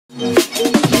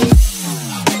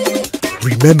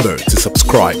Remember to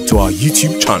subscribe to our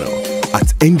YouTube channel at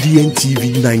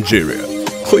NDNTV Nigeria.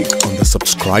 Click on the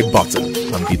subscribe button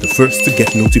and be the first to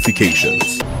get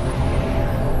notifications.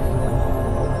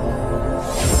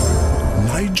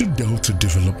 Niger Delta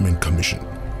Development Commission,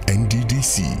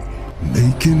 NDDC,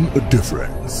 making a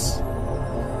difference.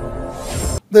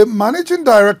 The Managing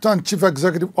Director and Chief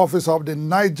Executive Officer of the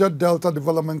Niger Delta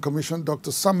Development Commission,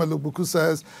 Dr. Samuel OGBUKU,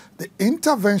 says the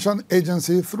intervention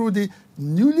agency through the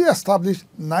newly established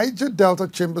Niger Delta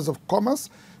Chambers of Commerce,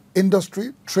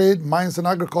 Industry, Trade, Mines and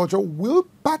Agriculture will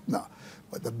partner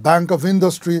with the Bank of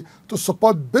Industry to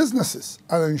support businesses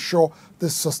and ensure the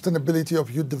sustainability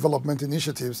of youth development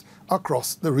initiatives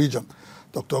across the region.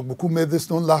 Dr. OGBUKU made this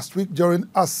known last week during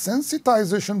a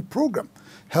sensitization program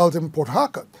held in Port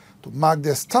Harcourt to mark the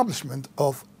establishment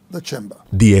of the chamber.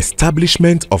 The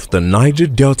establishment of the Niger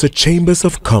Delta Chambers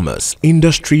of Commerce,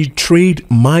 Industry, Trade,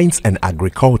 Mines and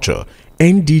Agriculture,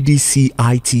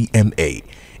 NDDCITMA,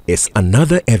 is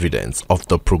another evidence of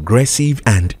the progressive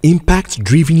and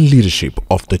impact-driven leadership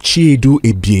of the Chiedu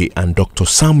Ebie and Dr.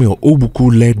 Samuel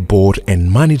OGBUKU-led board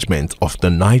and management of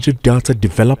the Niger Delta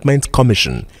Development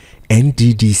Commission,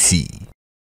 NDDC.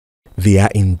 They are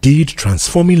indeed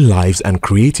transforming lives and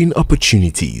creating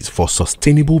opportunities for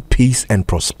sustainable peace and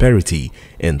prosperity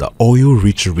in the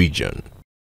oil-rich region.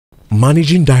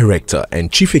 Managing Director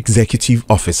and Chief Executive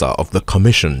Officer of the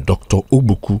Commission, Dr.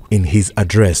 OGBUKU, in his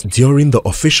address during the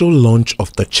official launch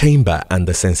of the Chamber and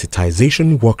the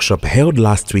sensitization workshop held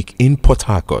last week in Port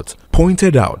Harcourt,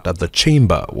 pointed out that the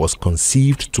Chamber was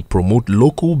conceived to promote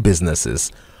local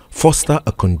businesses, foster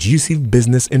a conducive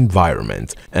business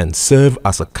environment, and serve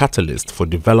as a catalyst for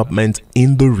development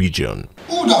in the region.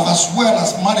 Who would have, as well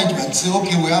as management, say,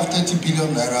 okay, we have 30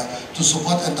 billion naira to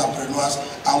support entrepreneurs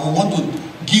and we want to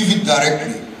give it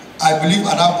directly? I believe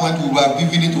at that point we were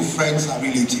giving it to friends and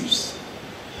relatives.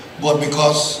 But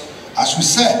because, as we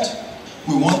said,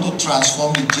 we want to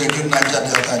transform the genuine Niger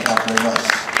Delta entrepreneurs,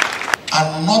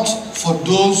 and not for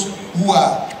those who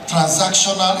are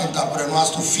transactional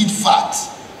entrepreneurs to feed fat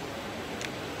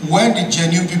when the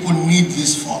genuine people need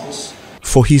these funds.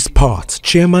 For his part,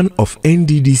 Chairman of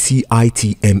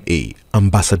NDDCITMA,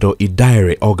 Ambassador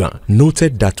Idaire Ogan,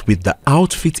 noted that with the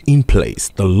outfit in place,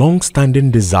 the long-standing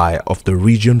desire of the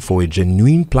region for a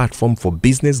genuine platform for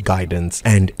business guidance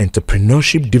and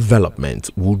entrepreneurship development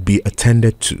would be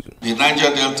attended to. The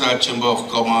Niger Delta Chamber of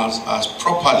Commerce has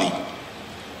properly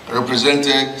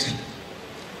represented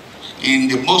in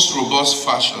the most robust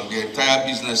fashion the entire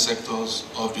business sectors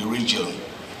of the region,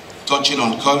 touching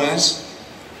on commerce,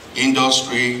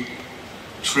 industry,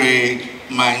 trade,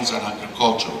 mines and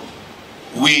agriculture.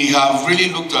 We have really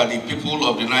looked at the people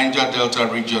of the Niger Delta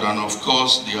region and of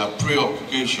course their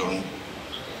preoccupation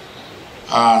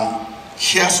and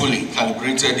carefully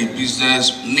calibrated the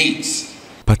business needs.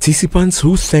 Participants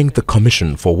who thanked the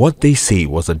Commission for what they say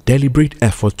was a deliberate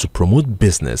effort to promote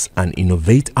business and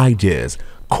innovate ideas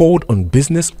called on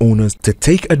business owners to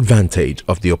take advantage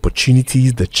of the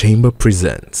opportunities the Chamber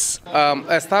presents.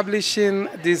 Establishing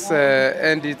this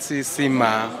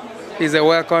NDDCITMA is a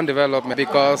welcome development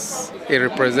because it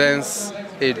represents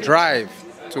a drive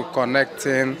to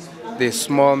connecting the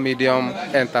small, medium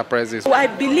enterprises. So I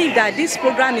believe that this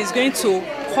program is going to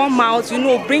come out,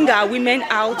 bring our women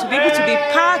out to be able to be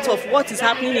part of what is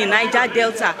happening in Niger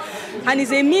Delta. And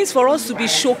it's a means for us to be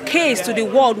showcased to the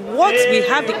world what we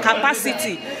have the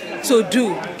capacity to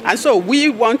do. And so we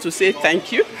want to say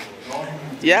thank you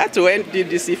to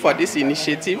NDDC for this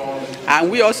initiative. And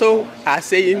we also are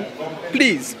saying,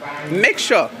 please make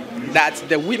sure that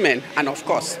the women and of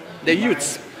course the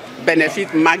youths benefit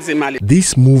maximally.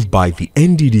 This move by the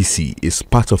NDDC is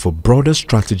part of a broader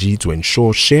strategy to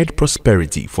ensure shared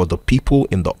prosperity for the people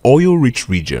in the oil-rich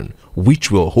region,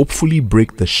 which will hopefully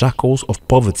break the shackles of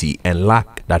poverty and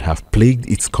lack that have plagued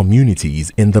its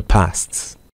communities in the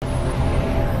past.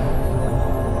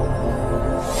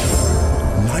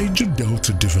 Niger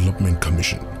Delta Development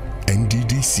Commission,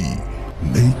 NDDC,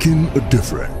 making a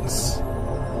difference.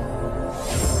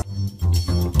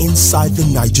 Inside the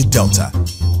Niger Delta,